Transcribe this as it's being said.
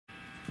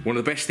One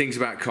of the best things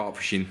about carp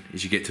fishing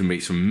is you get to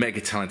meet some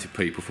mega talented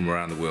people from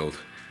around the world,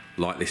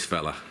 like this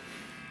fella.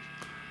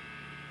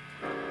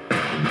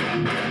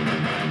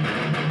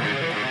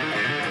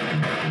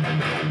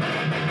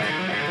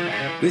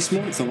 This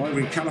month I'm over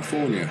in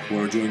California,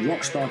 where I joined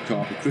rockstar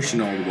carper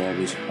Christian Olde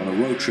Wolbers on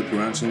a road trip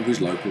around some of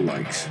his local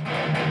lakes.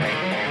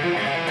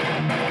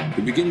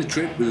 We begin the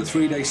trip with a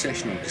 3-day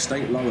session on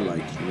Castaic Lower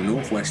Lake in the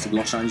northwest of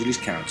Los Angeles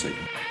County.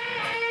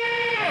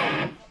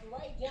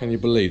 Can you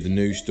believe the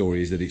news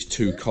story is that it's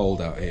too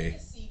cold out here?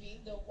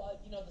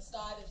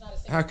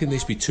 How can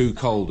this be too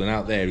cold and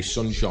out there is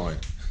sunshine?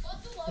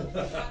 Look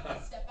at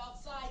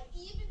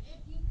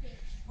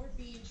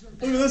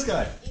this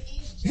guy.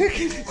 Look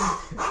at that.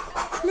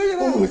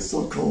 Oh, it's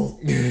so cold.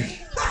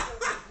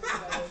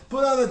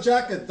 Put on the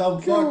jacket,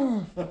 dumb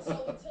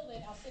fuck.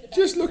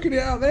 Just look at it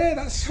out there,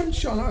 that's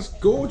sunshine, that's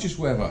gorgeous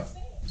weather.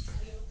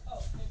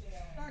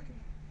 I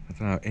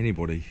don't know how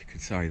anybody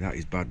could say that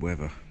is bad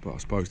weather, but I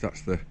suppose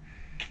that's the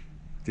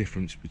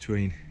difference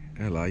between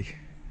LA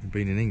and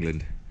being in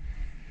England.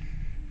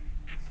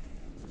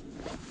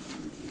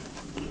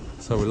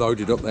 So we're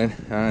loaded up then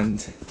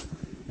and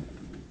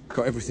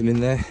got everything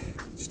in there.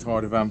 Just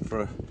hired a van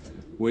for a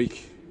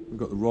week. We've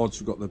got the rods,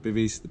 we've got the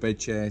bivvies, the bed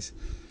chairs,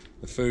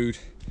 the food,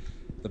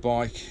 the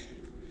bike,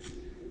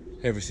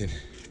 everything.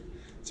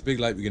 It's a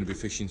big lake we're going to be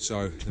fishing,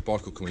 so the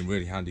bike will come in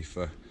really handy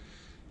for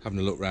having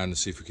a look around and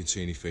see if we can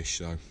see any fish.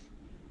 So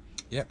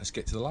yeah, let's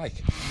get to the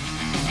lake.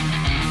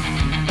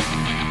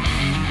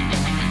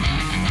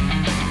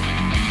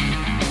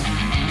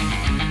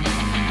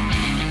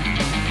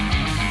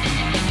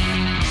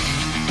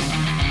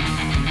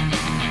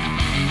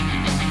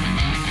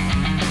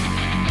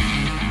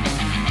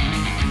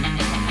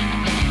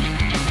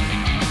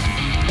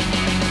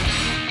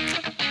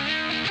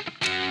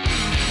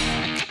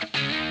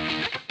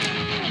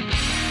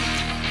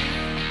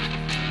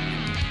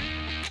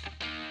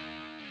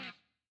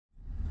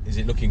 Is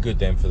it looking good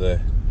then for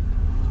the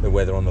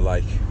weather on the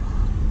lake?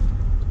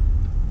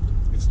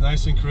 It's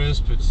nice and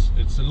crisp. It's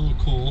a little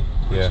cool,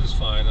 which is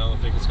fine. I don't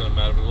think it's going to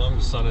matter. But as long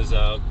as the sun is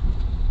out,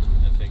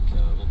 I think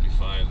we'll be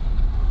fine.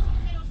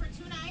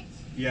 For 2 nights?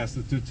 Yes,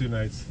 the two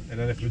nights. And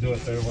then if we do a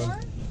third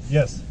one,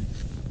 yes.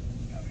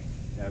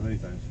 Yeah, many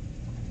times.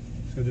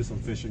 Just gonna do some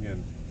fishing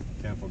and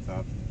camp on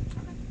top.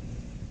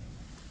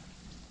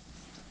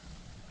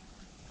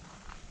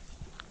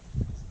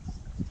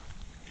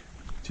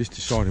 Just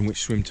deciding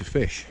which swim to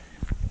fish.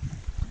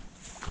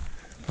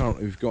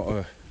 Apparently we've got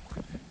a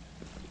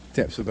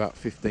depth of about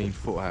 15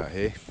 foot out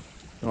here.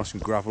 Nice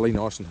and gravelly,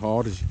 nice and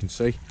hard, as you can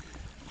see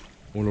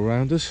all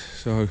around us.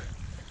 So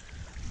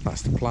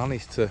that's the plan,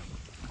 is to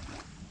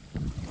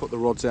put the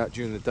rods out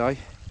during the day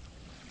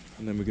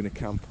and then we're going to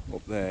camp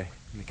up there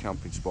in the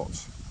camping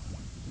spots.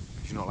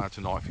 You're not allowed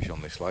to night fish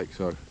on this lake,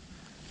 so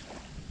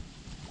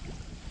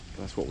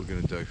that's what we're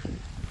going to do.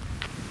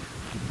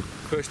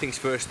 First things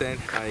first then,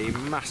 a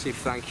massive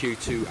thank you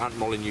to Ant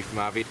Molyneux from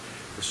Avid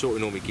for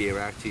sorting all my gear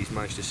out. He's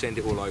managed to send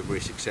it all over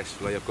here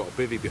successfully. I've got a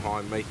bivvy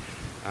behind me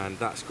and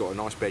that's got a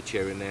nice bed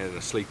chair in there and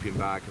a sleeping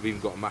bag. I've even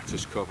got a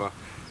mattress cover,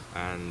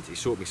 and he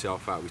sorted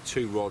myself out with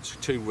 2 rods,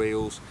 2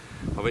 reels.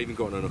 I've even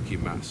got an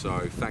unhooking mat, so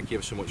thank you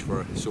ever so much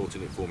for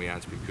sorting it for me,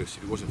 Ant, because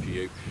if it wasn't for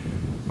you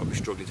I'd be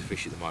struggling to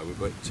fish at the moment.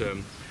 But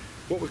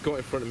what we've got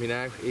in front of me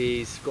now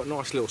is got a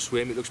nice little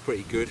swim. It looks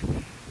pretty good.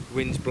 The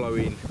wind's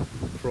blowing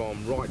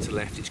from right to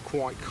left. It's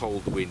quite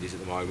cold, the wind is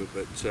at the moment,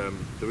 but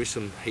there is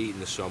some heat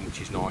in the sun,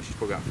 which is nice. It's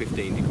probably about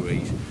 15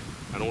 degrees,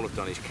 and all I've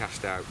done is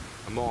cast out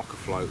a marker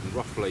float, and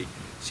roughly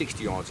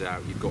 60 yards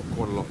out you've got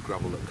quite a lot of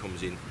gravel that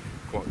comes in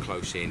quite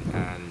close in,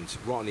 and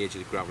right on the edge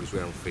of the gravel is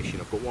where I'm fishing.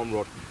 I've got one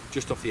rod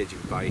just off the edge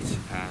of the bait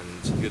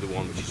and the other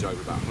one which is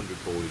over about 100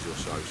 buoys or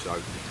so.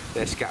 So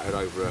they're scattered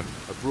over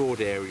a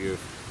broad area of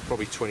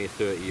probably 20 or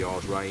 30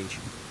 yards range,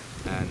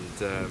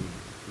 and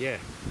yeah,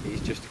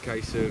 it's just a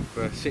case of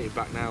sitting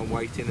back now and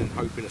waiting and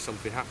hoping that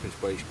something happens.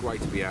 But it's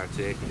great to be out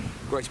here,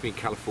 great to be in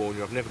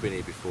California. I've never been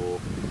here before,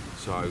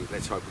 so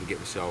let's hope I can get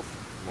myself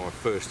my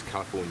first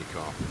California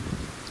carp.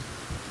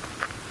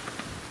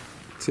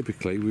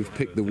 Typically we've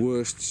picked the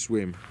worst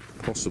swim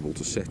possible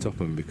to set up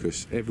in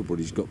because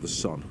everybody's got the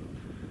sun,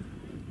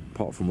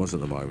 apart from us at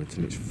the moment,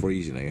 and it's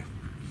freezing here.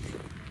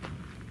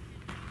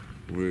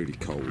 Really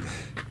cold.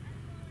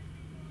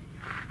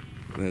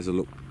 There's a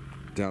look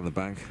down the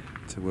bank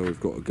to where we've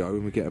got to go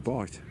and we get a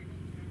bite.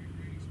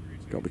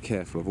 Got to be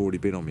careful, I've already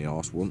been on my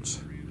arse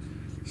once,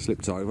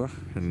 slipped over,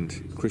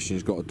 and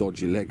Christian's got a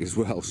dodgy leg as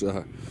well,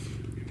 so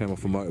came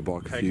off a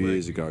motorbike a few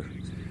years ago,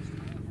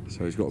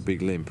 so he's got a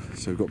big limp,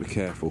 so we've got to be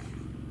careful.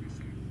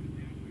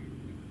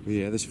 But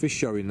yeah, there's fish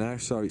showing now,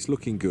 so it's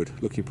looking good,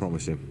 looking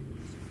promising.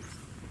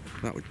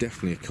 That was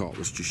definitely a carp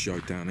that's just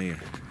showed down here.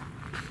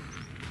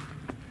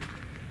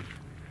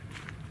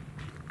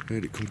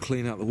 Heard it come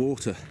clean out the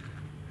water,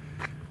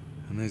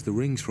 and there's the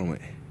rings from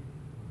it.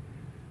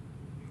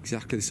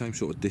 Exactly the same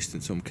sort of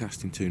distance I'm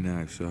casting to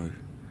now, so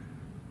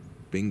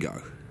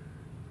bingo.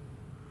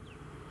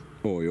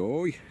 Oi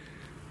oi,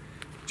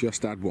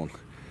 just had one.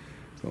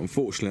 But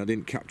unfortunately I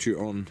didn't capture it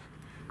on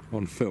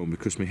on film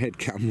because my head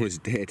camera was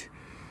dead.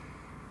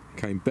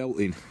 Came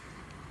belting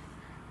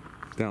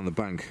down the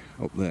bank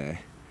up there,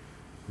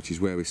 which is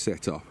where we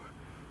set up,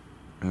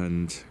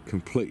 and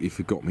completely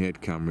forgot my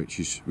head camera,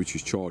 which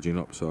is charging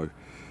up, so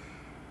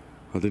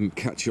I didn't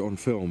catch it on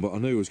film, but I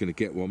knew I was going to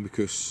get one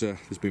because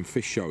there's been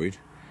fish showing.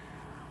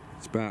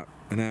 It's about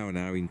an hour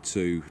now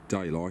into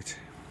daylight,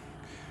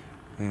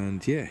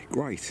 and yeah,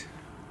 great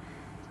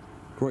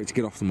to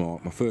get off the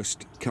mark. My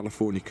first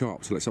California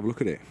carp, so let's have a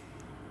look at it.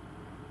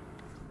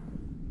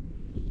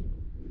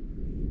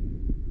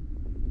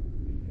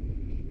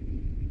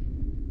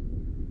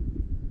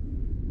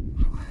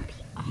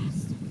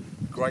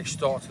 Great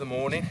start to the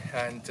morning,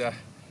 and I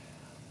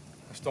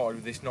started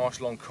with this nice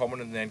long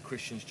common, and then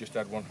Christian's just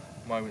had one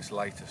moments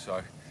later,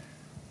 so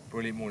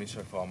brilliant morning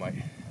so far, mate.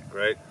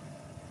 Great.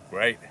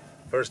 Great.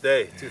 First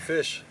day, 2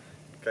 fish.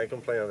 Can't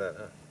complain on that,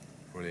 huh?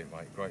 Brilliant,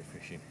 mate. Great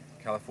fishing.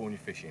 California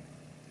fishing.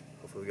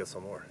 Hopefully we get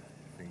some more.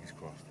 Fingers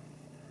crossed.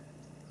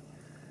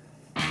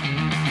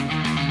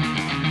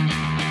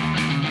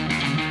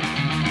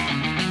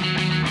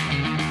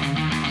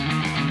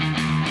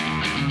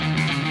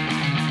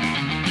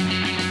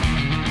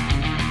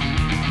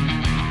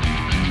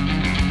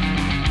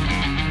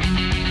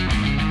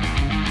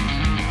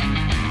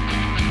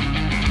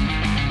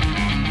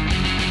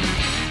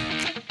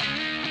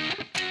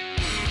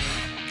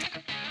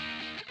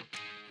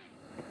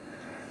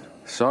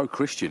 So,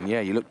 Christian,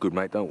 yeah, you look good,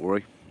 mate, don't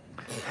worry.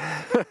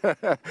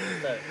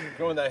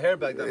 Growing that hair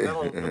back, the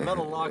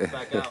metal locks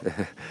back out.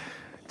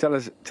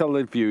 Tell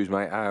the viewers,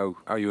 mate, how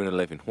you earn a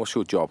living. What's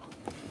your job?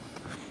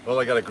 Well,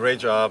 I got a great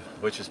job,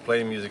 which is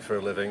playing music for a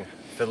living,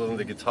 fiddling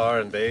the guitar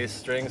and bass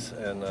strings,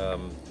 and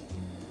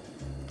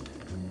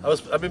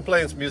I've been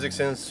playing music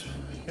since,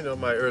 you know,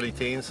 my early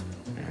teens,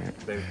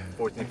 maybe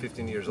 14,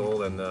 15 years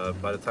old, and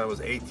by the time I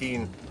was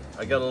 18,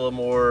 I got a little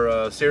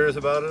more serious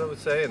about it, I would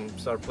say, and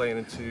started playing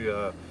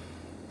into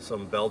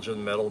some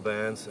Belgian metal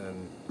bands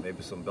and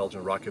maybe some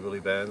Belgian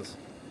rockabilly bands,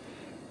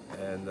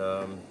 and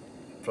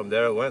from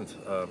there it went.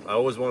 I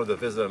always wanted to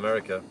visit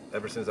America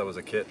ever since I was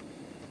a kid,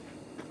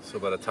 so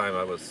by the time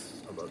I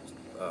was about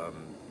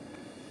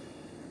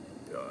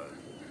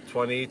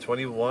 20,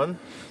 21,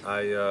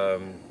 I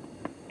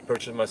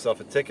purchased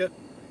myself a ticket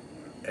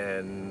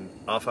and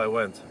off I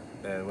went.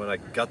 And when I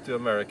got to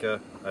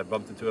America, I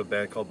bumped into a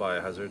band called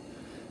Biohazard,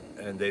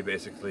 and they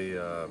basically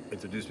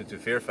introduced me to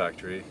Fear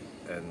Factory,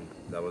 and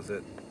that was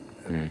it.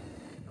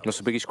 What's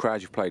the biggest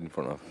crowd you've played in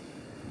front of?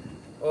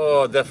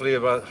 Oh, definitely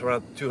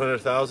around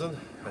 200,000.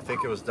 I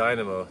think it was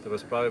Dynamo. There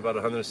was probably about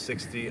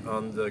 160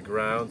 on the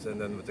ground, and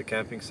then with the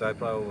camping site,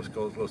 probably was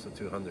close to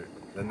 200.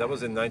 And that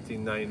was in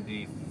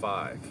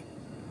 1995.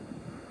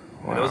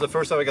 Wow. And it was the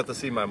first time I got to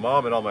see my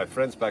mom and all my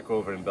friends back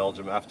over in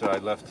Belgium after I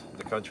left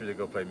the country to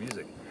go play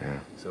music. Yeah.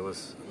 So it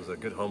was a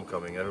good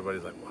homecoming.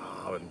 Everybody's like,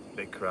 wow, and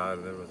big crowd,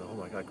 and everyone's like, oh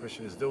my God,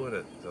 Christian is doing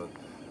it. So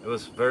it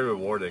was very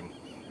rewarding.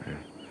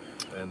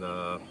 Yeah.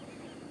 And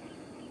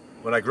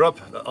when I grew up,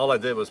 all I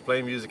did was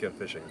play music and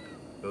fishing.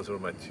 Those were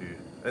my two,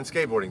 and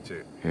skateboarding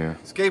too. Yeah.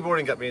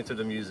 Skateboarding got me into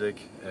the music,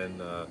 and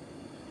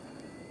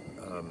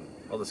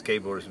all the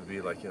skateboarders would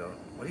be like, you know,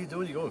 what are you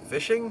doing? You going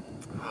fishing?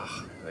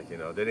 Like, you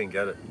know, they didn't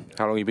get it.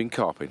 How long have you been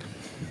carping?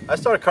 I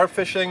started carp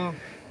fishing.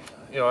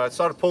 You know, I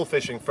started pole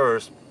fishing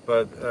first,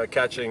 but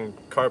catching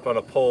carp on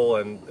a pole,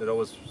 and it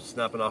always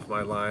snapping off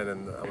my line,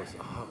 and I was,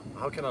 oh,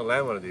 how can I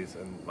land one of these?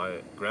 And my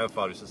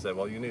grandfather used to say,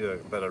 well, you need a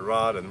better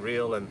rod and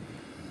reel, and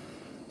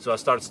so I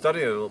started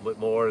studying it a little bit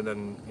more, and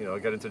then, you know, I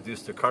got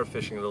introduced to carp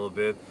fishing a little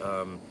bit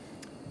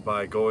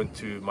by going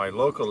to my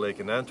local lake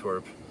in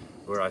Antwerp,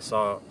 where I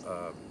saw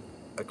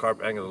a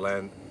carp angle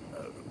land,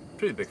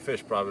 pretty big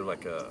fish, probably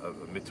like a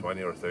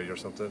mid-20 or 30 or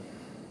something.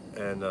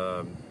 And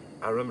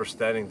I remember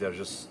standing there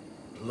just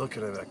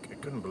looking at it. I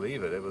couldn't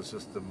believe it. It was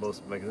just the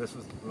most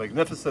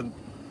magnificent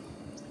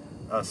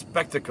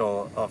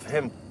spectacle of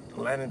him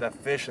landing that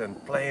fish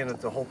and playing it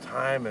the whole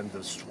time, and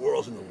the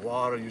swirls in the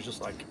water. You're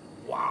just like,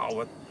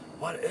 wow,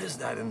 what is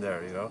that in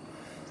there, you know?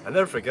 I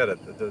never forget it.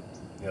 You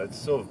know, it's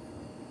so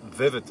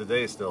vivid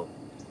today still.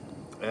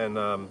 And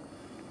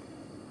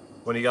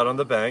when he got on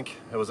the bank,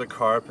 it was a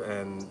carp,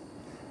 and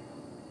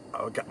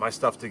I got my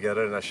stuff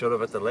together, and I showed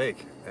up at the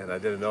lake, and I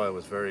didn't know it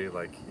was very,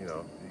 like, you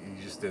know,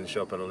 you just didn't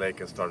show up at a lake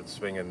and started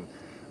swinging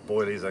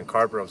boilies and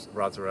carp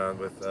rods around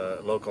with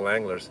local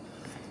anglers.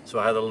 So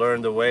I had to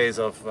learn the ways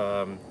of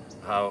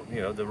how, you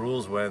know, the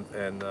rules went,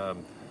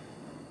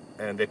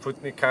 and they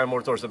put me kind of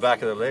more towards the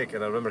back of the lake,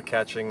 and I remember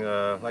catching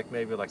like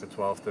maybe like a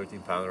 12, 13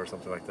 pounder or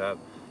something like that,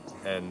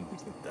 and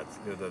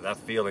you know, that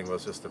feeling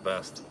was just the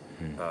best.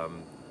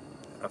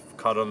 I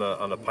caught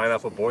on a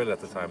pineapple boil at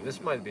the time.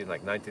 This might be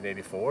like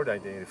 1984,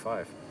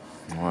 1985.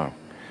 Wow.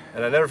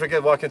 And I never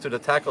forget walking into the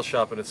tackle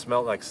shop, and it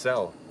smelled like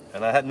cell,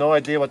 and I had no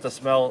idea what the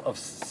smell of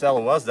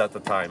cell was at the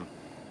time,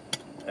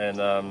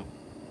 and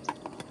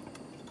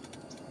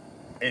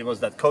it was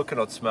that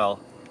coconut smell.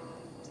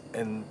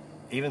 And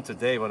even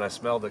today, when I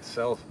smell the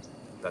cell,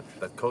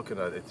 that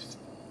coconut, it just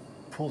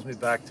pulls me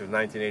back to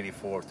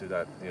 1984, to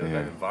that, you know,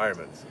 that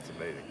environment. It's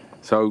amazing.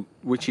 So,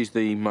 which is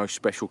the most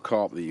special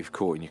carp that you've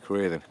caught in your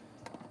career then?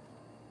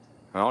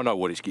 I know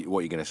what you're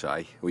going to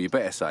say. Well, you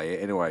better say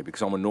it anyway,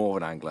 because I'm a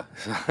northern angler.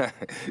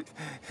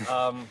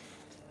 I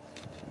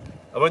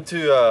went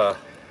to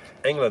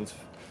England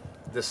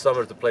this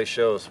summer to play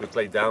shows. We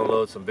played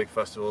downloads, some big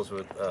festivals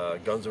with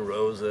Guns N'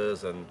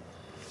 Roses and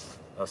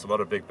some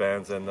other big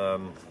bands. And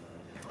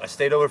I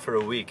stayed over for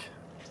a week.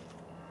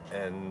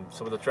 And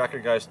some of the tracker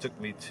guys took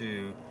me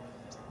to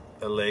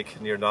a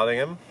lake near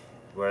Nottingham,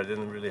 where I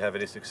didn't really have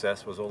any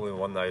success. It was only a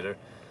one-nighter.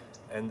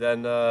 And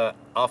then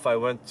off I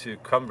went to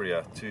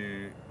Cumbria,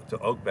 to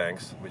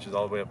Oakbanks, which is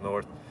all the way up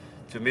north,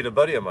 to meet a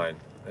buddy of mine.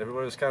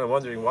 Everybody was kind of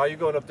wondering, why are you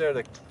going up there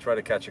to try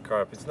to catch a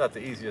carp? It's not the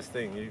easiest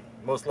thing. You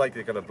most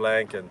likely going to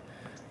blank, and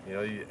you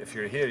know, if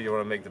you're here, you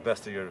want to make the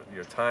best of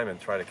your time and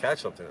try to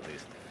catch something at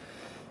least.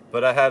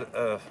 But I had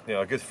you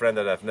know, a good friend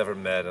that I've never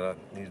met, and I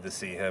needed to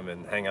see him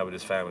and hang out with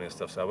his family and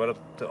stuff. So I went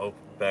up to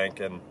Oakbank,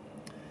 and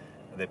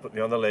they put me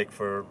on the lake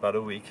for about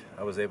a week.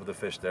 I was able to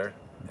fish there,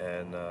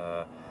 and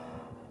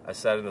I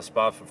sat in the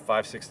spot for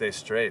 5-6 days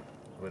straight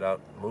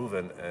without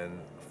moving, and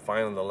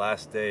finally on the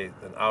last day,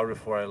 an hour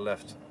before I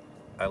left,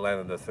 I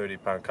landed a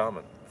 30-pound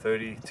common.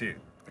 32.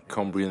 A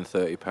Cumbrian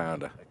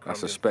 30-pounder.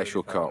 That's a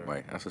special carp,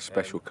 mate. That's a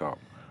special carp.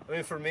 I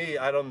mean, for me,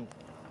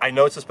 I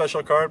know it's a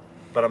special carp,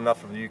 but I'm not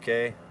from the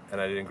UK, and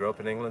I didn't grow up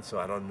in England, so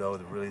I don't know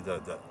really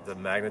the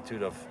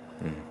magnitude of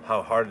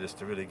how hard it is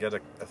to really get a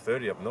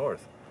 30 up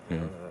north. You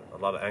know, a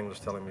lot of anglers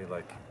telling me,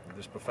 like,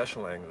 there's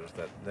professional anglers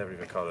that never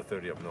even caught a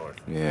 30 up north.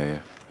 Yeah.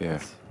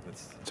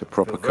 It's a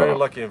proper carp. Very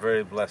lucky and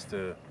very blessed to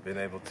have been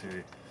able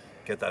to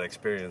get that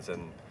experience,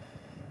 and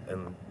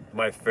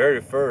my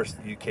very first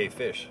UK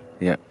fish.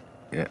 Yeah.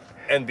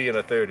 And being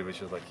a 30,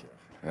 which is like,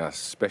 that's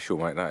special,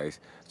 mate. That is.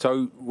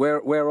 So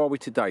where are we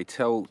today?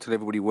 Tell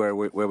everybody where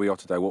we are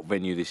today, what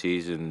venue this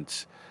is,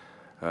 and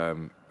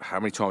how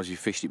many times you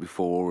fished it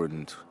before.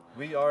 And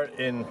we are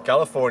in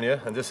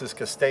California, and this is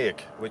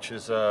Castaic, which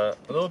is a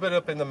little bit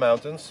up in the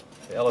mountains.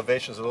 The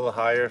elevation is a little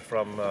higher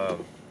from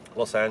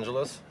Los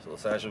Angeles. So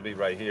Los Angeles will be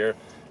right here.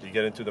 You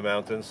get into the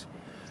mountains,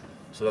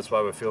 so that's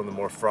why we're feeling the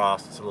more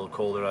frost. It's a little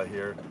colder out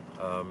here,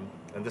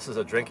 and this is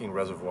a drinking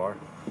reservoir,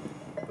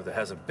 but it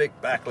has a big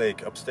back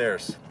lake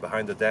upstairs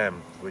behind the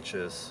dam, which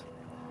is,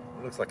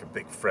 it looks like a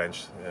big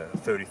French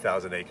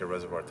 30,000 acre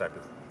reservoir type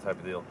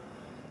of deal.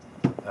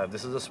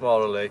 This is a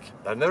smaller lake.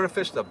 I've never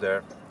fished up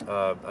there.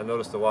 I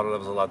noticed the water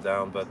level's a lot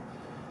down, but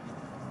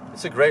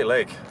it's a great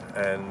lake,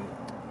 and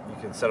you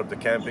can set up the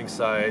camping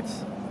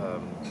sites.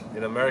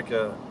 In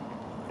America,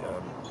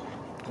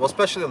 well,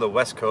 especially on the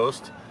West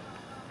Coast,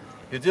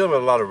 you're dealing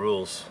with a lot of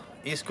rules.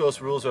 East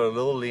Coast rules are a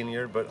little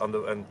linear, but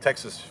in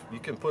Texas, you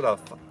can put out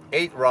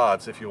 8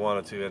 rods if you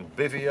wanted to and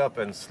bivvy up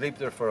and sleep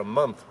there for a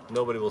month.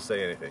 Nobody will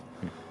say anything.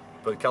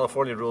 But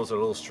California rules are a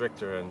little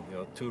stricter, and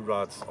 2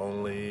 rods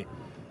only.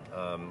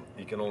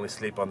 You can only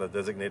sleep on the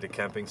designated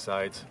camping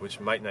sites, which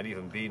might not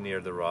even be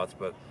near the rods,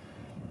 but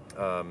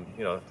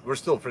we're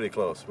still pretty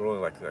close. We're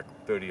only like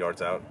 30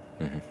 yards out,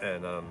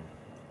 and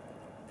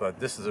but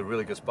this is a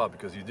really good spot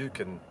because you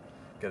can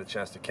get a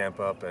chance to camp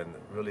up and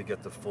really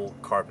get the full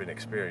carping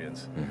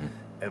experience.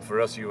 And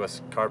for us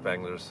U.S. carp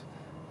anglers,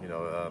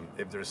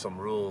 if there's some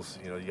rules,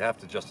 you have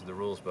to adjust to the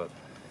rules, but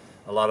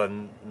a lot of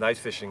night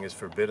fishing is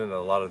forbidden in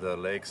a lot of the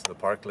lakes, the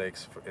park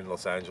lakes in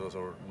Los Angeles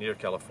or near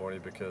California,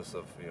 because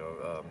of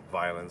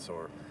violence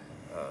or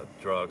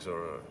drugs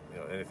or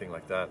anything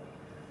like that.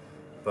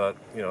 But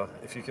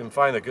if you can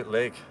find a good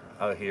lake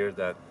out here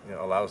that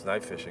allows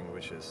night fishing,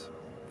 which is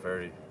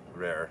very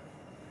rare,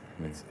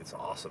 it's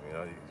awesome.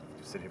 You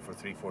sit here for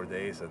 3-4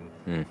 days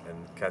and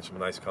catch some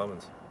nice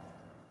commons.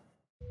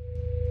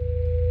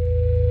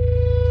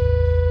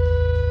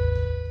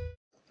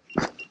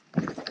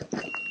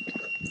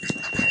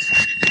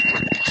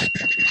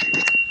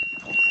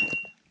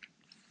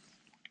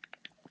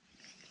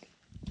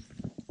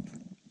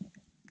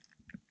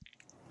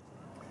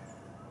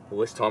 Well,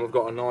 this time I've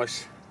got a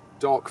nice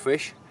dark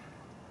fish.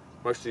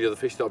 Most of the other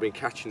fish that I've been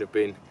catching have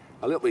been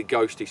a little bit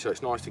ghosty, so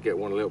it's nice to get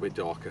one a little bit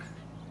darker.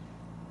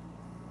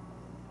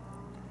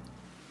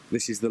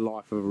 This is the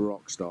life of a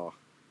rock star.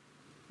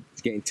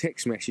 It's getting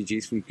text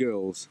messages from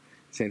girls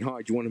saying,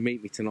 "Hi, do you want to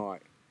meet me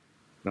tonight?"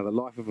 Now the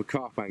life of a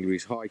carp angler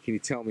is, "Hi, can you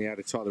tell me how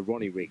to tie the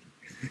Ronnie rig?"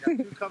 Yeah,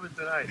 you coming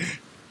tonight?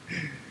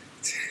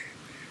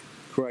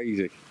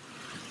 Crazy.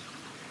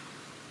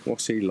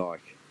 What's he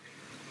like?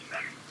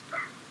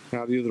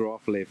 How the other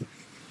half live?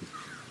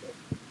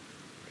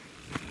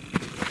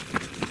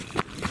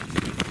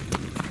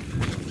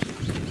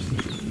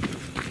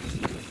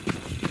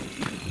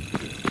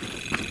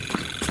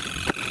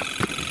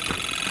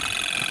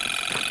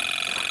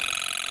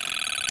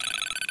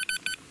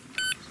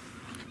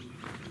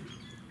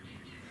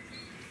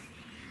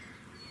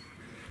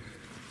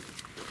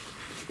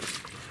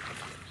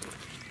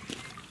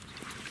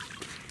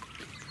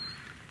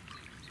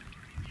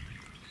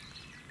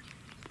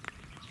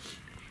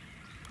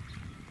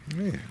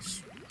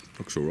 Yes,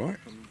 looks all right.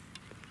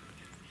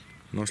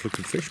 Nice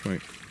looking fish,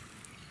 mate.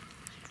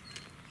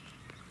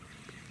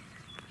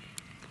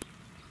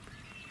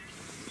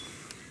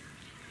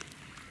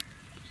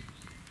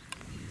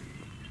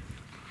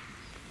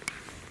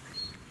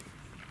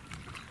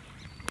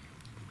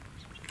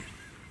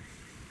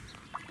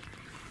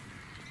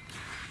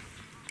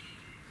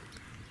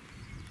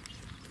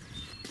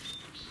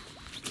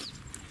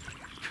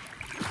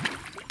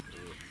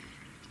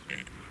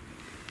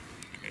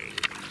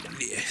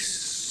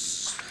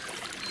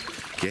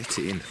 Get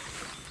in.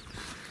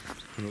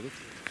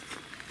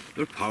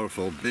 They're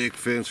powerful, big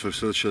fins for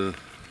such a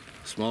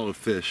smaller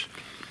fish.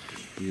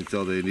 You can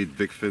tell they need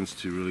big fins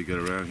to really get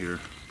around here.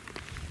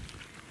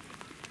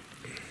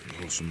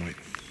 Awesome, mate.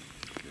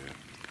 Yeah.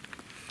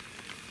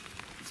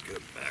 Let's get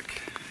it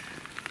back.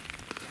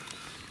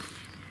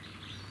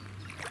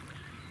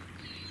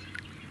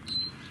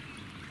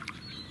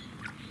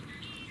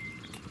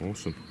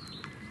 Awesome.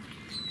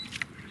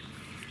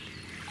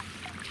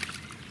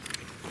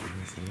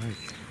 There's the lake.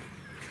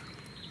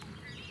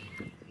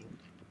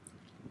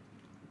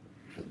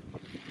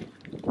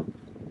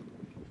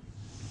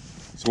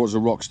 So what does a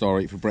rock star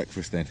eat for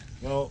breakfast then?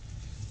 Well,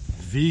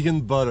 vegan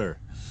butter.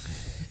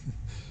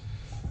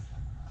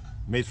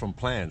 Made from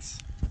plants.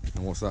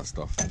 And what's that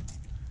stuff?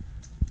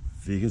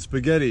 Vegan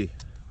spaghetti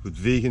with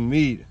vegan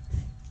meat.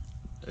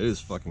 It is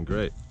fucking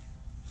great.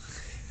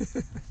 I'm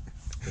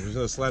just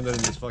gonna slam that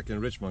in this fucking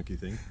rich monkey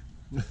thing.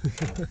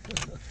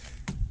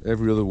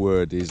 Every other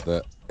word is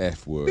the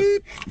F word.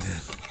 Beep.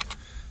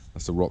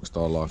 That's the rock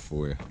star life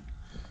for you.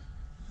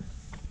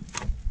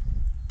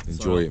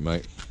 Enjoy it,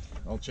 mate.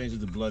 I'll change it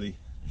to bloody.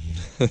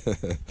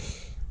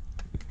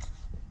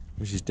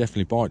 Which is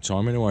definitely bite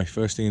time anyway,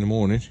 first thing in the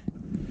morning.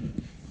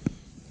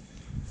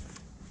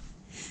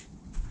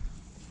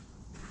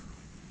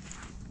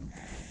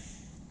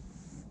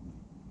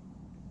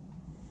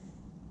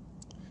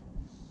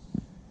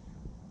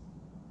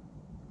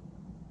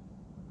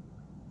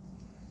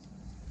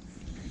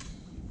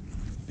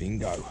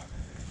 Bingo.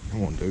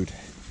 Come on, dude.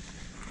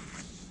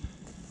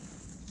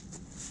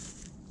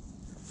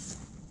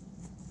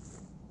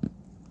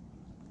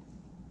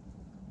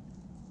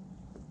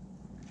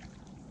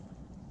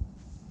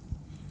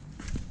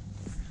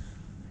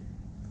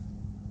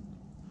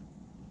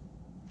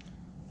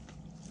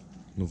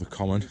 Another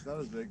common. It's not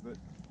as big, but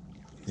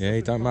yeah,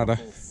 it don't matter.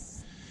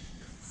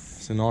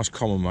 It's a nice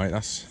common, mate.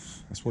 That's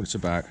what it's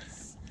about.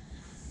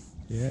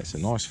 Yeah, it's a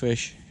nice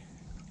fish.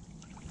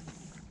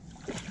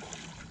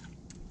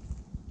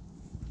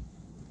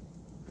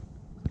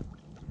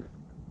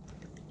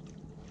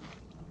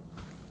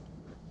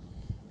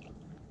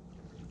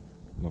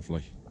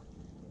 Lovely.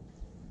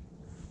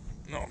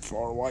 Not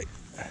far away.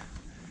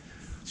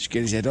 Just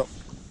get his head up.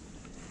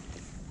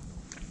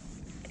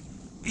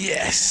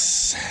 Yes!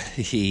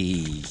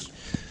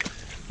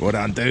 Well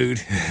done, dude.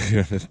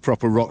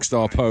 Proper rock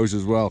star pose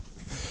as well.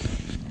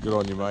 Good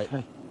on you, mate.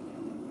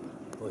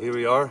 well, here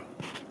we are.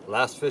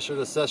 Last fish of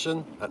the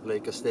session at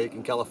Lake Castaic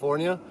in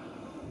California.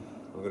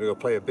 We're gonna go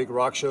play a big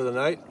rock show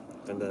tonight,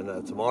 and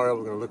then tomorrow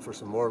we're gonna look for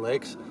some more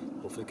lakes.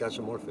 Hopefully catch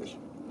some more fish.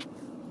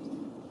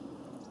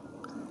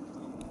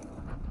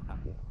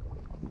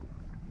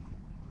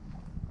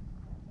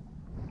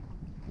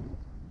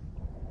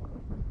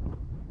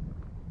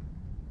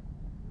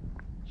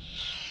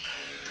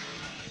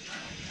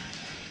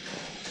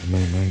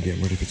 Main man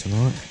getting ready for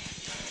tonight.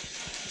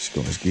 He's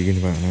got his gig in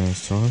about an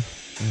hour's time,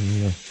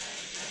 and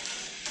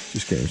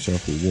just getting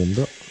himself all warmed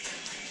up.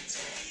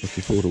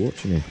 Looking forward to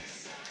watching him.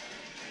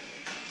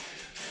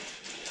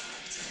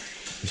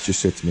 He's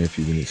just said to me a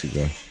few minutes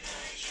ago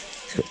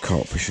he's got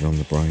carp fishing on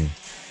the brain,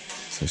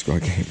 so he's got to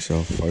get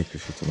himself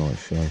focused for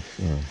tonight's show.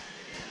 So.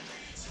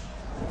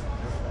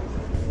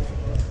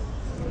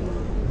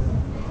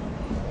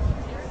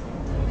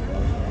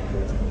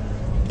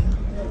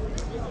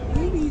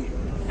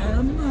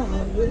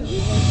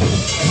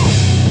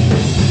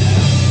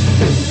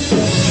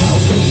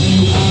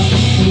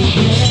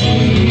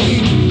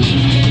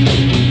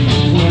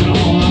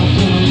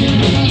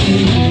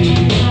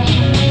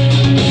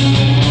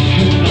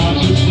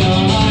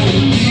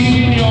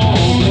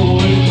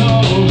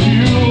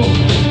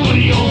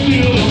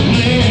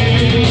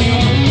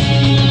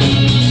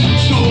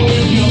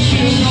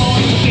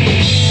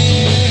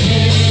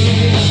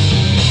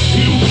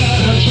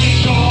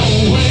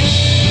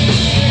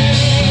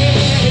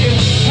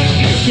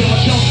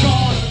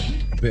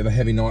 Bit of a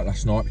heavy night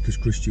last night because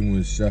Christian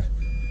was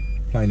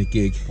playing a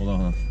gig. Hold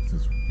on,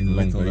 in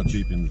Long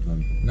Beach.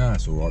 Nah,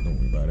 it's alright, don't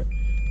worry about it.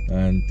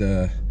 And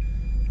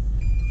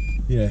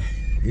yeah,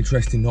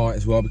 interesting night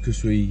as well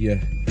because we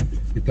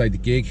played the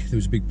gig. There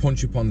was a big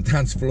punch up on the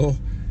dance floor.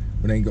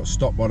 We then got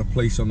stopped by the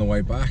police on the way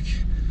back,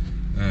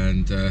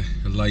 and a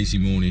lazy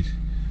morning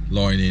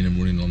lying in and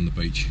running on the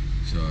beach.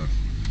 So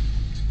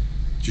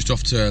just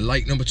off to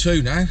lake number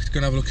 2 now.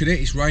 Gonna have a look at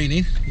it. It's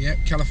raining, yeah,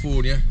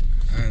 California,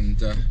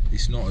 and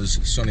it's not as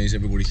sunny as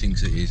everybody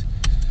thinks it is.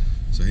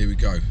 So here we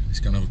go. Let's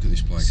go and have a look at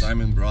this place.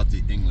 Simon brought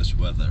the English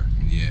weather.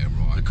 Yeah,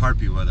 right. The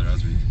carpy weather,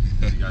 as you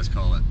guys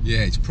call it. Yeah,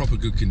 it's proper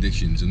good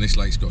conditions, and this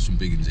lake's got some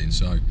big ones in,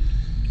 so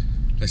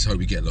let's hope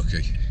we get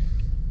lucky.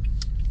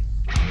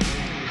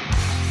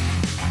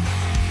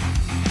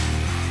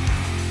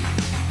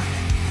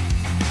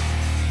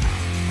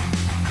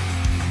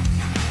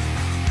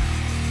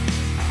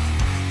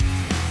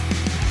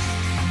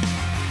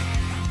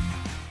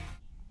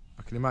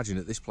 I can imagine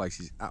that this place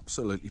is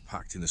absolutely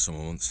packed in the summer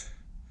months.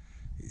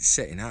 It's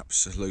set in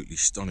absolutely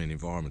stunning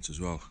environment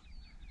as well.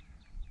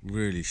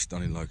 Really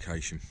stunning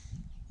location.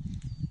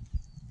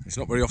 It's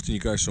not very often you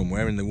go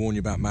somewhere and they warn you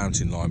about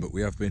mountain lion, but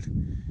we have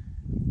been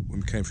when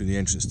we came through the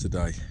entrance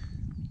today.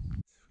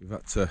 We've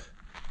had to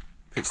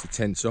pitch the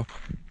tents up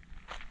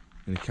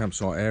in the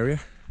campsite area,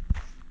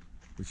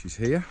 which is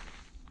here,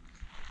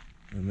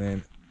 and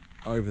then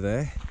over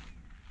there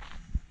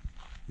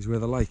is where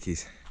the lake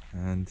is,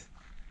 and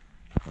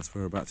that's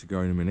where we're about to go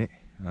in a minute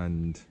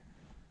and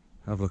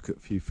have a look at a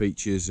few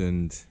features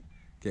and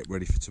get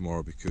ready for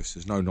tomorrow, because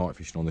there's no night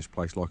fishing on this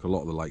place like a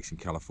lot of the lakes in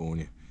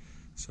California.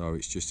 So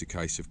it's just a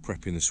case of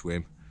prepping the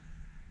swim,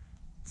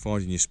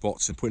 finding your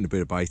spots and putting a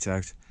bit of bait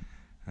out,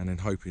 and then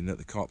hoping that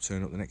the carp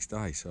turn up the next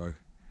day. So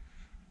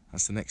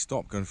that's the next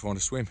stop, go and find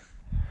a swim.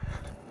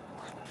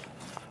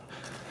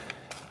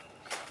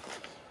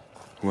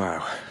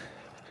 Wow,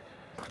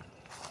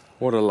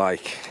 what a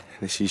lake.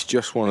 This is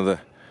just one of the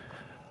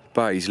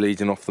bays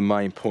leading off the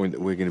main point that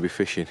we're going to be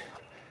fishing,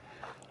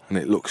 and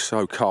it looks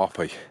so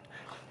carpy,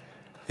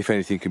 if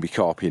anything can be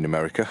carpy in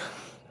America.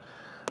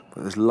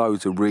 But there's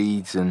loads of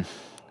reeds and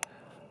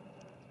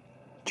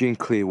gin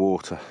clear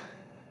water.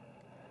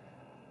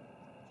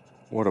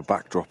 What a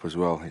backdrop as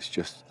well, it's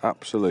just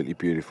absolutely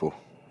beautiful,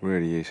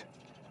 really is.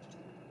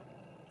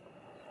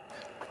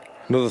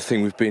 Another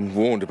thing we've been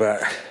warned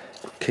about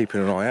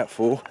keeping an eye out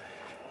for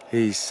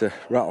is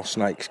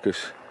rattlesnakes, because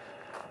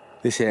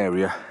this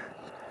area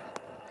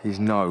is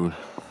known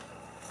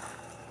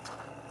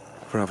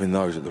for having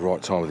those at the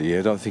right time of the year.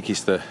 I don't think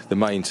it's the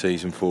main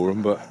season for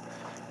them, but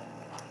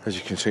as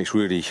you can see, it's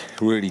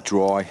really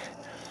dry,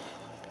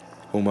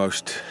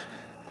 almost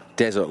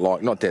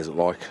desert-like. Not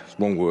desert-like, it's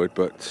the wrong word,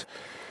 but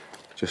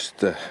just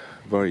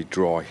very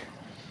dry.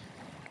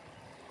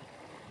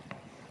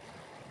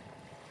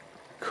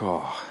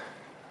 God,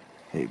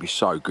 it'd be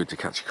so good to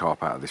catch a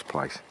carp out of this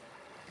place.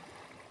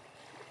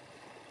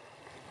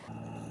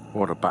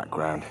 What a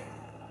background.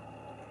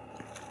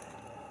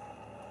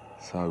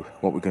 So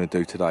what we're going to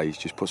do today is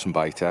just put some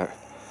bait out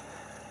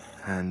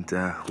and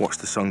watch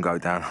the sun go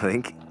down, I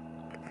think.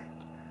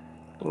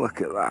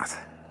 Look at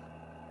that.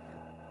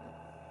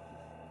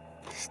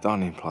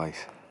 Stunning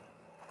place.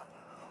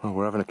 Well,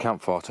 we're having a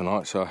campfire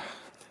tonight, so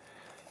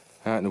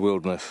out in the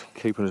wilderness,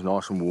 keeping us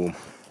nice and warm.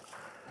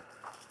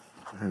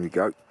 There we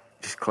go,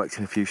 just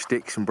collecting a few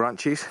sticks and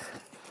branches.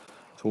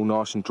 It's all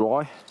nice and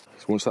dry.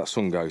 So once that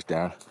sun goes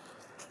down,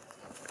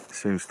 it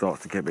soon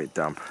starts to get a bit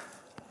damp.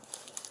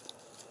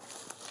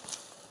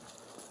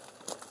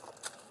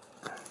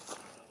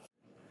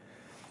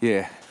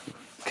 Yeah,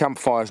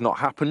 campfire's not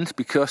happened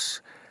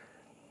because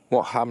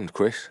what happened,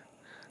 Chris?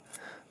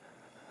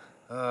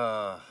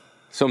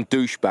 Some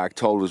douchebag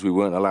told us we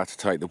weren't allowed to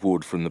take the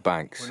wood from the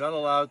banks. We're not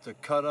allowed to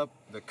cut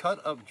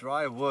up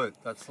dry wood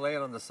that's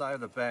laying on the side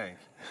of the bank.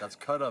 That's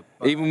cut up.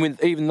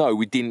 Even though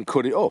we didn't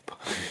cut it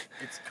up.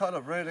 It's cut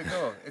up, ready to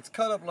go. It's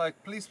cut up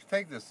like, please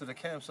take this to the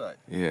campsite.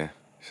 Yeah,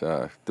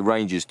 so the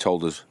rangers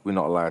told us we're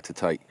not allowed to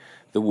take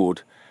the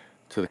wood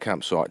to the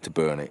campsite to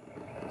burn it.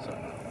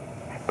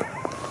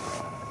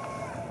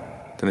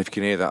 Don't know if you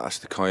can hear that, that's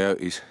the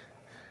coyotes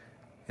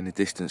in the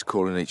distance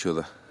calling each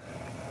other.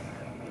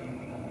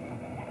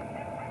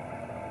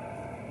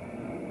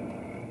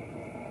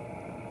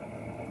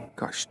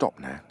 Guys, stop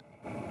now.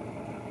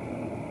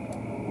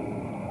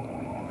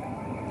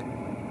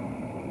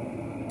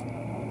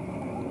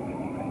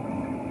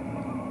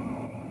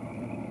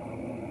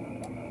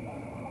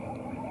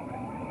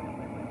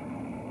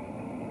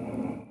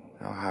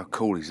 Oh, how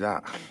cool is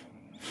that?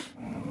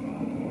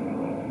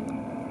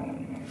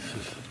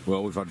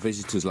 Well, we've had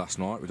visitors last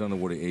night. We don't know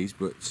what it is,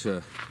 but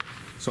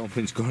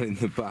something's gone in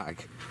the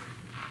bag.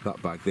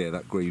 That bag there,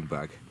 that green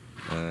bag,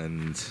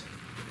 and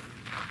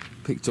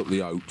picked up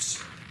the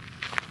oats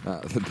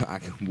out of the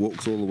bag and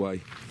walked all the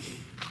way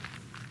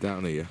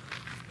down here.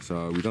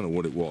 So we don't know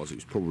what it was. It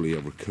was probably a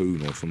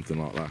raccoon or something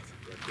like that.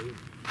 Raccoon?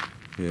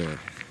 Yeah,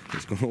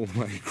 it's gone all the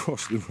way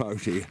across the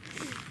road here.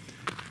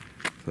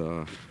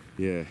 So,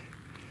 yeah.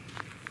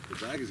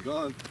 The bag is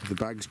gone. The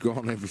bag's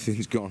gone,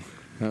 everything's gone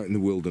out in the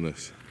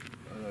wilderness.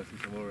 I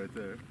see some more right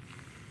there.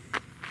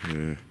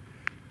 Yeah,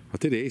 I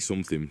did hear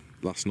something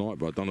last night,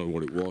 but I don't know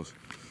what it was.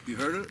 You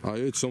heard it? I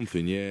heard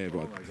something, yeah,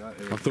 but oh my God,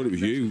 I thought it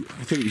was you.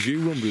 I thought it was you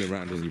rumbling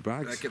around in your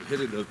bags. I kept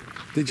hitting the.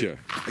 Did you?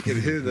 I kept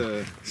hitting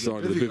the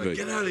side of the bivvy. Like,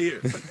 get out of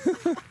here!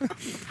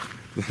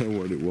 I don't know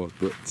what it was,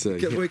 but You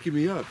kept waking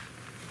me up.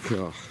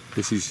 God,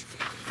 this is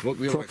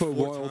proper like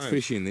wild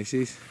fishing. This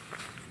is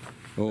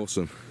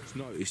awesome. I've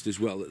noticed as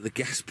well that the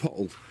gas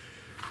bottle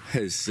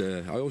has.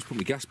 I always put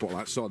my gas bottle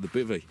outside the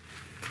bivvy,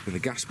 and the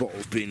gas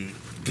bottle's been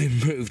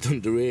moved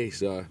under here.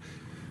 So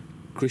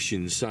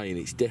Christian's saying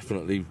it's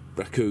definitely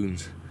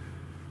raccoons,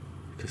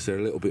 because they're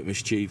a little bit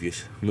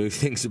mischievous, move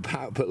things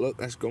about. But look,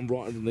 that's gone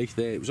right underneath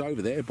there. It was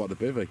over there by the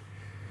bivvy.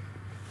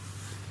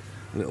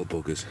 Little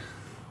buggers.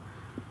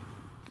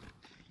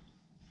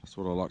 That's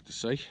what I like to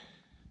see.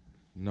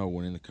 No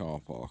one in the car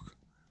park.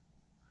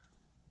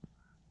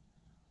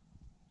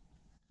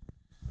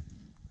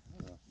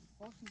 How the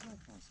fuck is that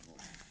possible?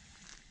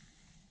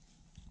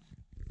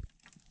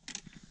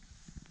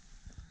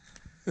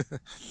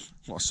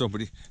 What,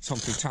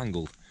 something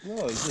tangled?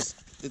 No, it's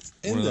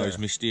in One of there. those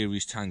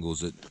mysterious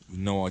tangles that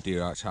no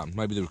idea how it's happened.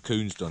 Maybe the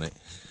raccoon's done it.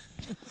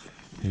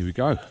 Here we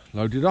go,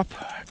 loaded up,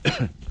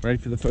 ready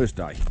for the first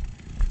day.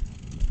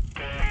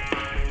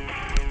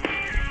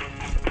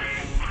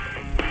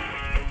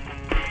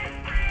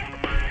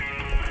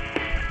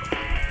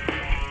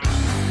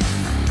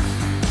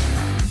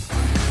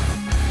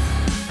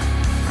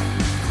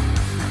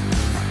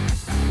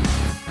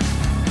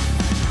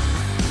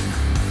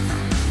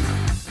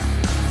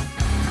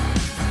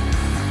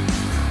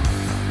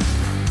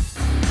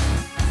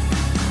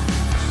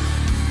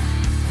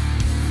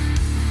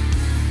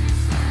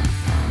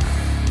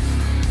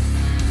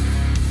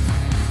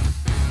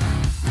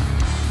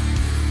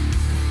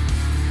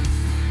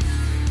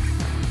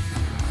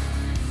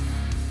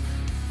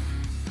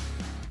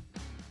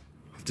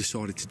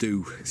 Decided to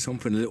do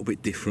something a little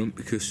bit different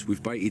because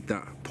we've baited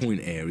that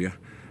point area,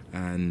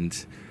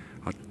 and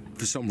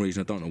for some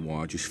reason, I don't know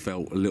why, I just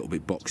felt a little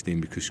bit boxed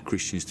in because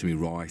Christian's to me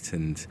right,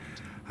 and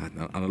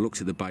I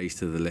looked at the base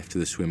to the left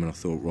of the swim and I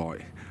thought,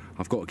 right,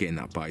 I've got to get in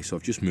that bay. So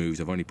I've just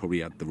moved. I've only probably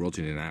had the rods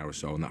in an hour or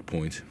so on that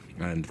point,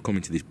 and I've come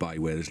into this bay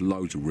where there's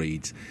loads of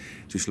reeds.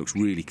 It just looks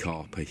really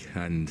carpy,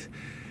 and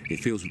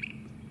it feels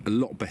a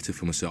lot better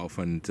for myself.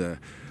 And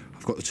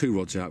I've got the two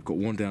rods out. I've got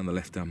one down the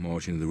left-hand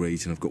margin of the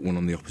reeds, and I've got one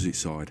on the opposite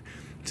side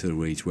to the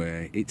reeds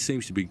where it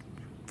seems to be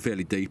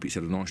fairly deep. It's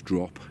had a nice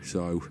drop,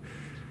 so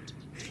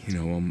you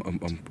know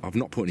I've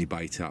not put any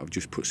bait out. I've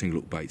just put single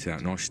hook baits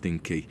out, nice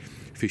stinky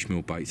fish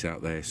meal baits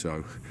out there.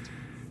 So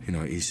you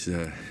know it's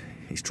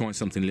trying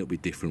something a little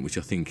bit different, which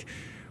I think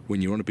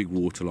when you're on a big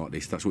water like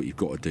this, that's what you've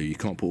got to do. You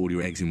can't put all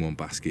your eggs in one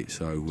basket,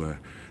 so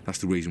that's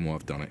the reason why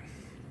I've done it.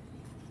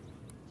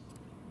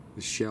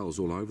 There's shells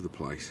all over the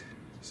place.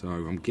 So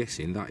I'm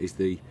guessing that is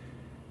the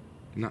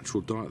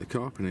natural diet of the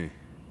carp in here.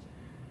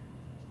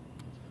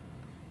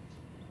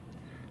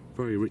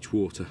 Very rich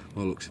water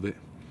by the looks of it.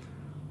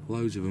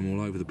 Loads of them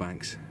all over the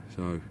banks.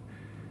 So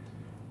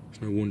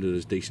it's no wonder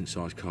there's decent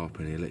sized carp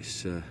in here.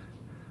 Let's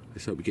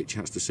hope we get a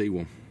chance to see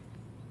one.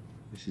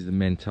 This is the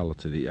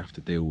mentality that you have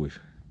to deal with.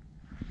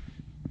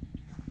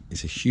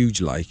 It's a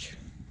huge lake,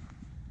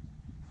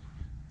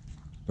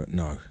 but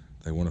no,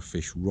 they want to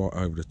fish right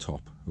over the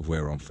top of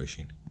where I'm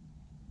fishing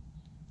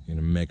in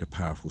a mega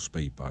powerful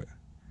speedboat.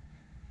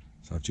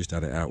 So I've just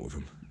had it out with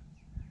them.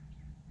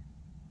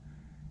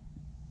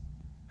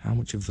 How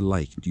much of the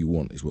lake do you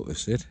want is what they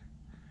said.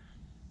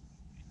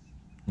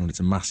 Well,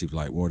 it's a massive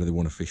lake. Why do they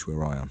want to fish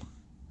where I am?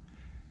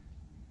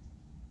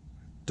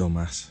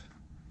 Dumbass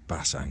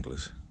bass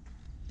anglers.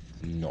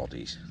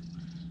 Noddies.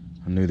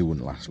 I knew they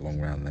wouldn't last long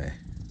round there.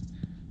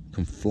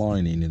 Come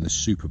flying in the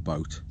super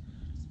boat.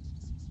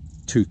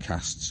 2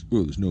 casts.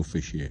 Oh, there's no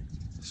fish here.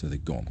 So they're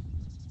gone.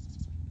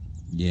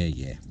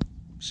 Yeah.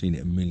 Seen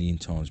it a million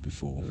times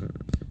before.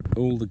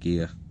 All the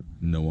gear,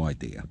 no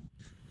idea.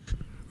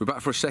 We're back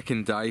for a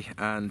second day,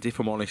 and if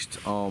I'm honest,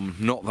 I'm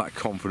not that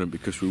confident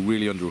because we're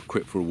really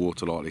under-equipped for a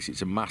water like this.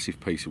 It's a massive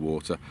piece of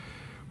water.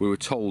 We were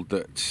told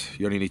that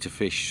you only need to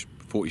fish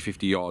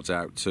 40-50 yards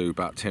out to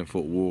about 10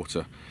 foot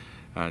water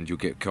and you'll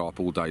get carp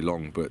all day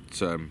long,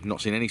 but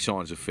not seeing any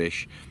signs of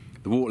fish.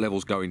 The water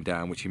level's going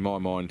down, which in my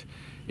mind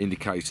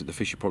indicates that the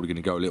fish are probably going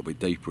to go a little bit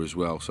deeper as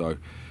well. So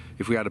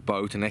if we had a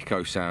boat, an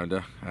echo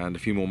sounder and a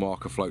few more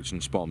marker floats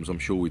and spoms, I'm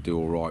sure we'd do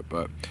all right.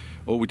 But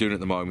all we're doing at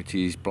the moment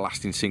is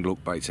blasting single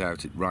hook baits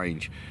out at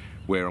range,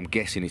 where I'm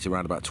guessing it's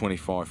around about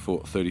 25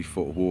 foot, 30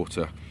 foot of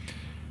water,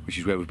 which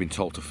is where we've been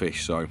told to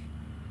fish. So,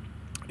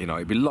 you know,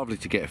 it'd be lovely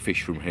to get a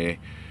fish from here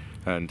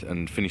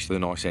and finish with a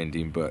nice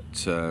ending,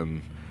 but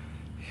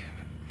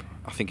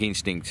I think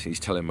instinct is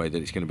telling me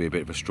that it's going to be a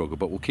bit of a struggle,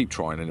 but we'll keep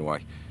trying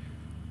anyway.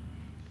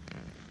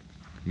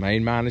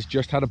 Main man has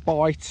just had a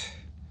bite.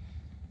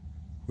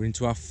 We're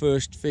into our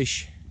first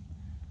fish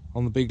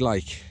on the big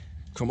lake.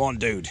 Come on,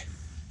 dude.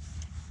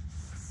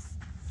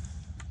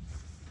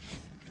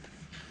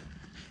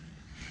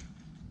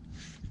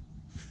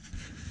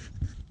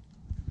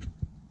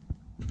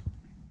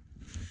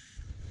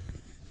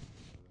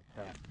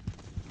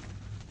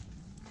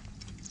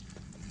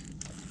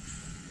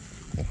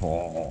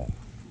 Oh.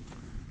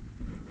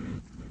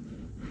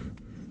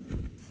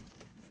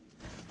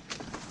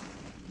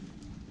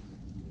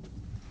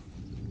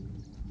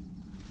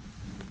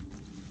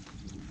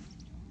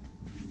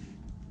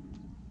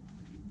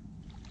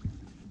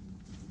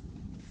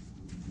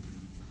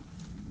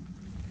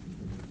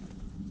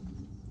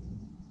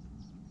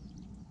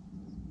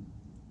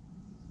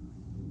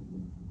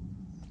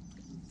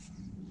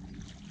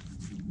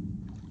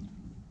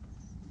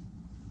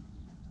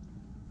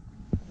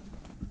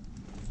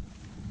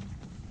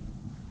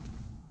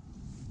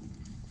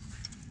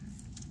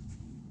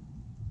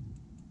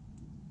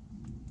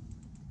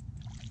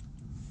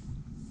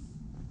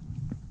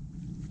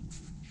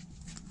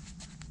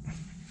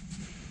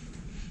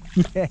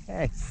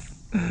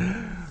 Yes!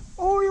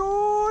 Oi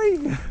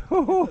oi!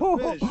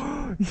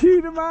 Oh,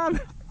 you the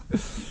man!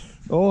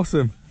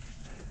 Awesome!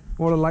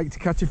 What a lake to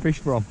catch a fish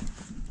from.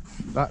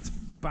 That's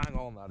bang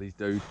on, that is,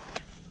 dude.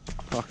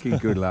 Fucking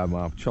good lad,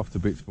 man. I've chopped to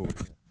bits for it.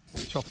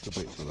 Chopped to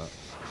bits for that.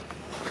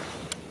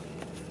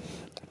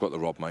 got the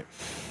rod, mate.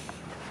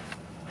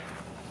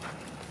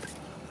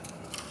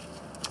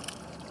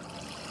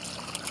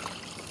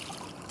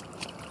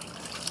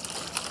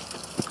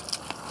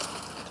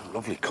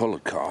 Lovely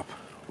coloured carp,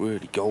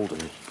 really golden.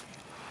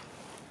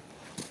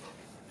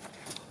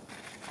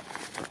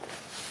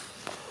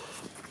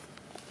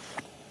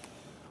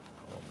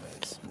 Oh man,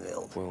 it's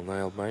nailed. Well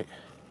nailed, mate.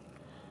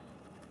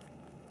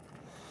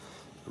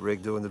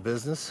 Rig doing the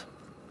business.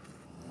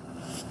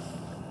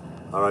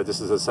 All right, this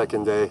is the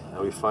second day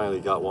and we finally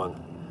got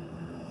one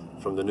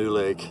from the new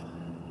lake.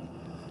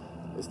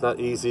 It's not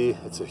easy,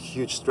 it's a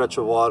huge stretch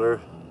of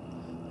water.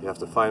 You have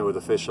to find where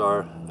the fish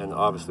are, and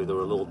obviously they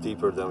were a little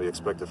deeper than we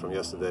expected from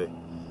yesterday.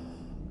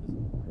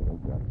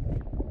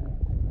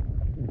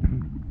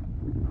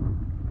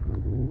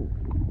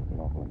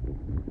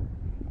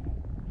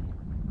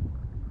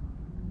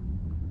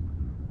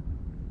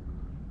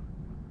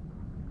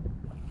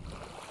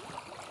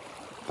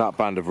 That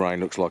band of rain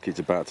looks like it's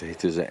about to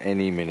hit us at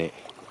any minute,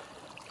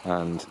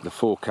 and the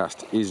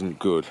forecast isn't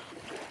good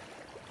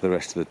for the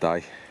rest of the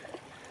day.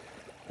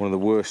 One of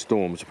the worst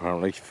storms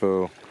apparently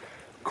for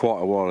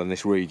quite a while in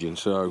this region,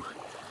 so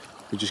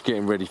we're just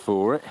getting ready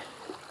for it.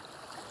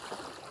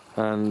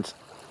 And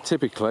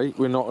typically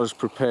we're not as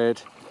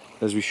prepared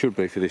as we should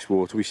be for this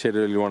water. We said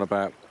earlier on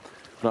about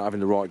not having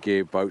the right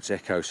gear, boats,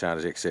 echo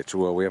sounders, etc.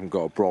 Well, we haven't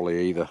got a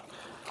brolly either.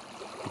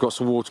 We've got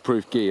some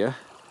waterproof gear.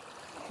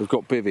 We've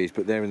got bivvies,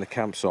 but they're in the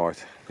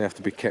campsite. They have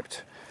to be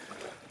kept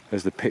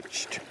as the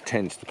pitched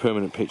tents, the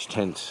permanent pitched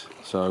tents.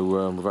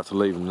 So we've had to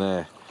leave them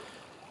there.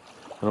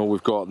 And all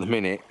we've got at the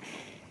minute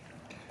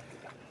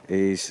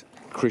is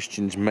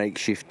Christian's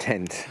makeshift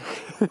tent,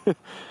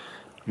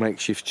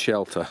 makeshift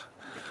shelter,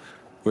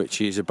 which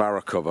is a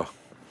barra cover.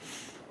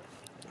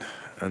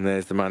 And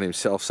there's the man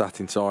himself sat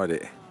inside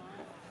it.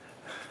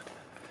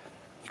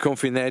 You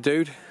comfy in there,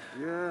 dude?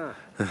 Yeah.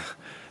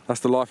 That's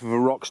the life of a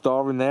rock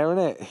star in there, isn't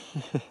it?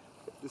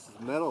 This is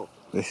metal.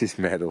 This is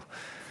metal.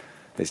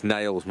 It's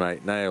nails,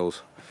 mate,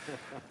 nails.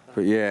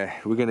 But yeah,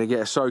 we're going to get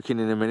a soaking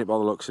in a minute by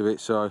the looks of it,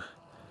 so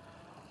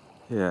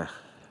yeah,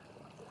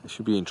 it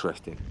should be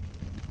interesting.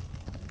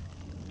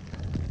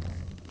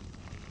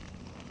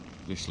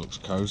 This looks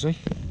cosy.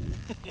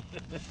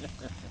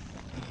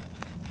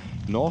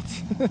 Not.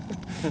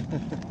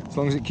 As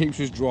long as it keeps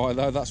us dry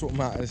though, that's what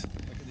matters.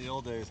 Like in the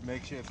old days,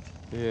 makeshift.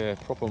 Yeah,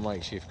 proper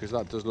makeshift, because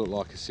that does look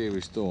like a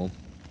serious storm.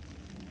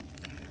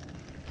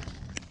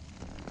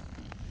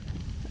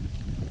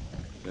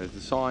 There's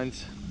the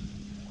signs.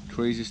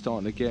 Trees are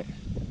starting to get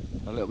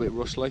a little bit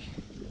rustly.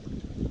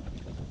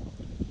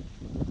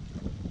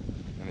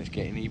 And it's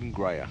getting even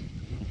greyer.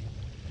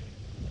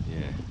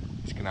 Yeah,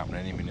 it's going to happen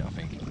any minute, I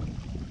think.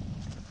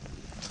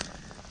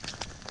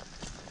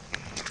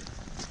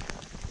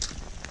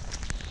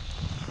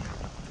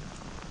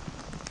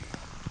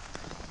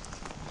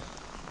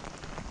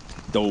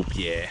 Dope,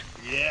 yeah.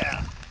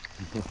 Yeah.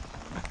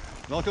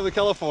 Welcome to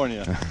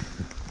California.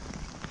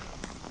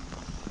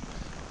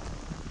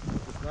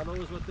 It's not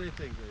always what they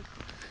think, Dave.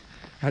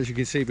 As you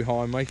can see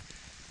behind me,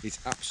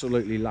 it's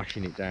absolutely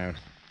lashing it down.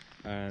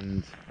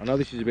 And I know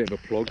this is a bit of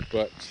a plug,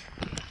 but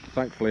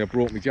thankfully I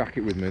brought my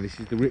jacket with me. This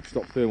is the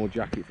Ripstop thermal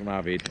jacket from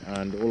Avid,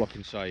 and all I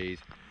can say is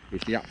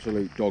it's the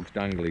absolute dog's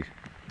danglies.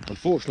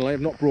 Unfortunately,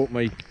 I've not brought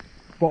my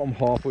bottom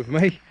half with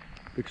me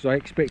because I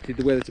expected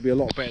the weather to be a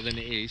lot better than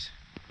it is.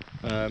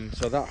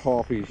 So that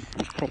half is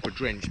proper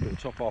drenched, but the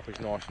top half is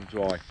nice and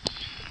dry.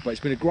 But it's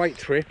been a great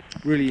trip,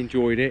 really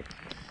enjoyed it.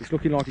 It's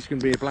looking like it's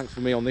going to be a blank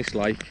for me on this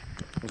lake,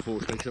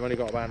 unfortunately, because I've only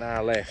got about an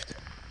hour left.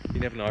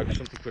 You never know,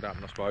 something could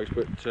happen I suppose,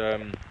 but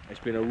it's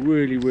been a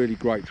really, really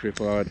great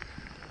trip. I've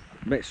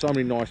met so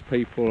many nice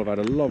people, I've had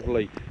a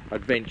lovely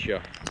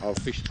adventure. I've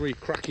fished 3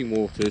 cracking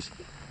waters,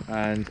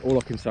 and all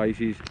I can say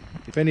is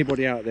if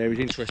anybody out there is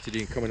interested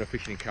in coming and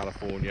fishing in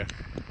California,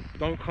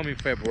 don't come in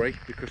February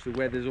because the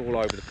weather's all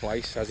over the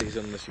place, as it is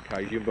on this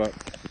occasion, but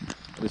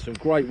there's some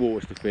great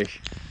waters to fish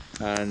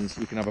and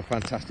you can have a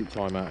fantastic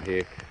time out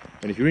here.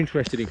 And if you're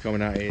interested in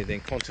coming out here, then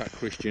contact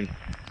Christian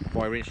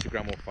via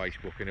Instagram or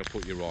Facebook and he'll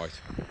put you right.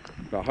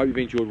 But I hope you've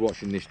enjoyed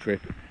watching this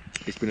trip.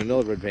 It's been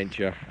another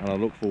adventure and I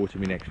look forward to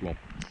my next one.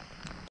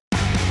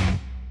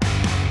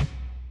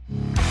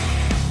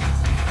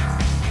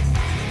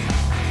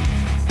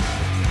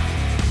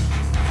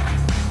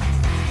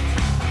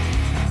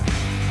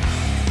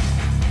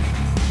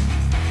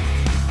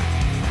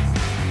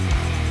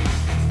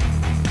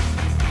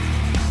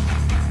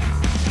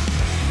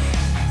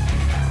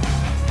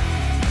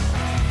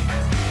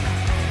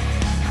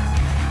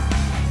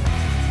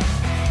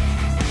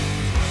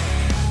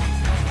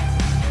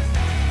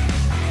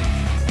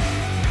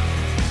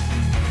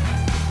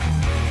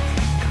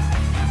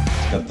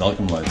 Got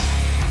Belgian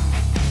lights.